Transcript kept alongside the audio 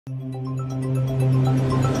Hi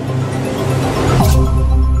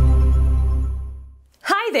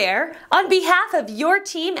there! On behalf of your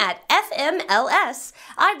team at FMLS,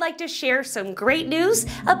 I'd like to share some great news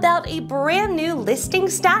about a brand new listing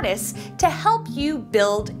status to help you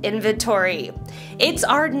build inventory. It's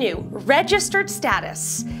our new registered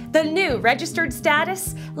status. The new registered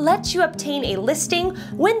status lets you obtain a listing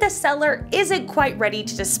when the seller isn't quite ready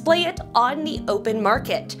to display it on the open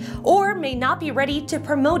market or may not be ready to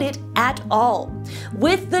promote it at all.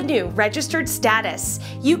 With the new registered status,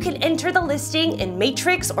 you can enter the listing in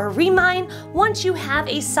Matrix or Remine once you have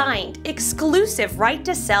a signed, exclusive right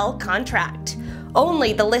to sell contract.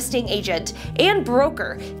 Only the listing agent and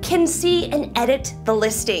broker can see and edit the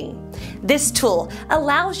listing. This tool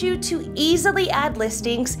allows you to easily add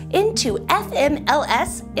listings into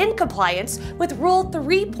FMLS in compliance with Rule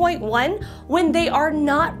 3.1 when they are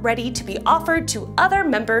not ready to be offered to other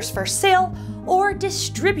members for sale or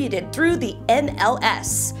distributed through the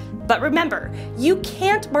MLS. But remember, you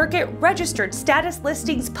can't market registered status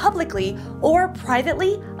listings publicly or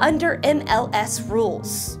privately under MLS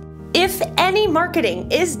rules. If any marketing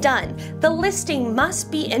is done, the listing must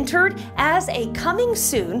be entered as a coming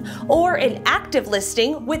soon or an active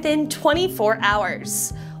listing within 24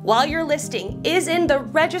 hours. While your listing is in the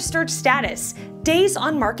registered status, days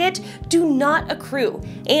on market do not accrue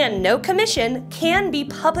and no commission can be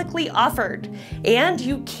publicly offered, and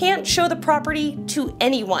you can't show the property to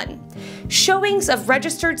anyone. Showings of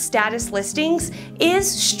registered status listings is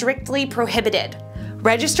strictly prohibited.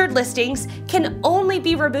 Registered listings can only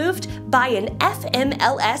be removed by an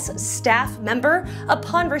FMLS staff member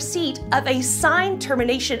upon receipt of a signed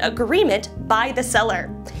termination agreement by the seller.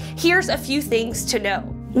 Here's a few things to know.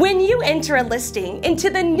 When you enter a listing into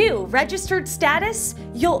the new registered status,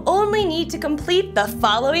 you'll only need to complete the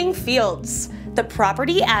following fields: the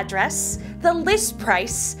property address, the list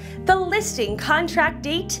price, the listing contract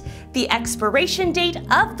date, the expiration date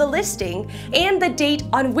of the listing, and the date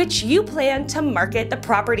on which you plan to market the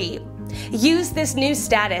property. Use this new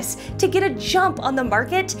status to get a jump on the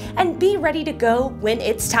market and be ready to go when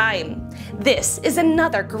it's time. This is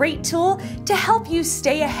another great tool to help you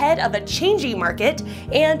stay ahead of a changing market,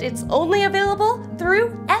 and it's only available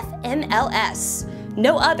through FMLS.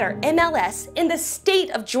 No other MLS in the state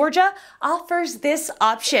of Georgia offers this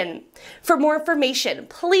option. For more information,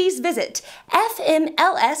 please visit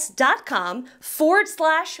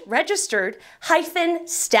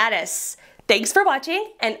fmls.com/registered-status. Thanks for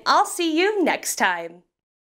watching, and I'll see you next time.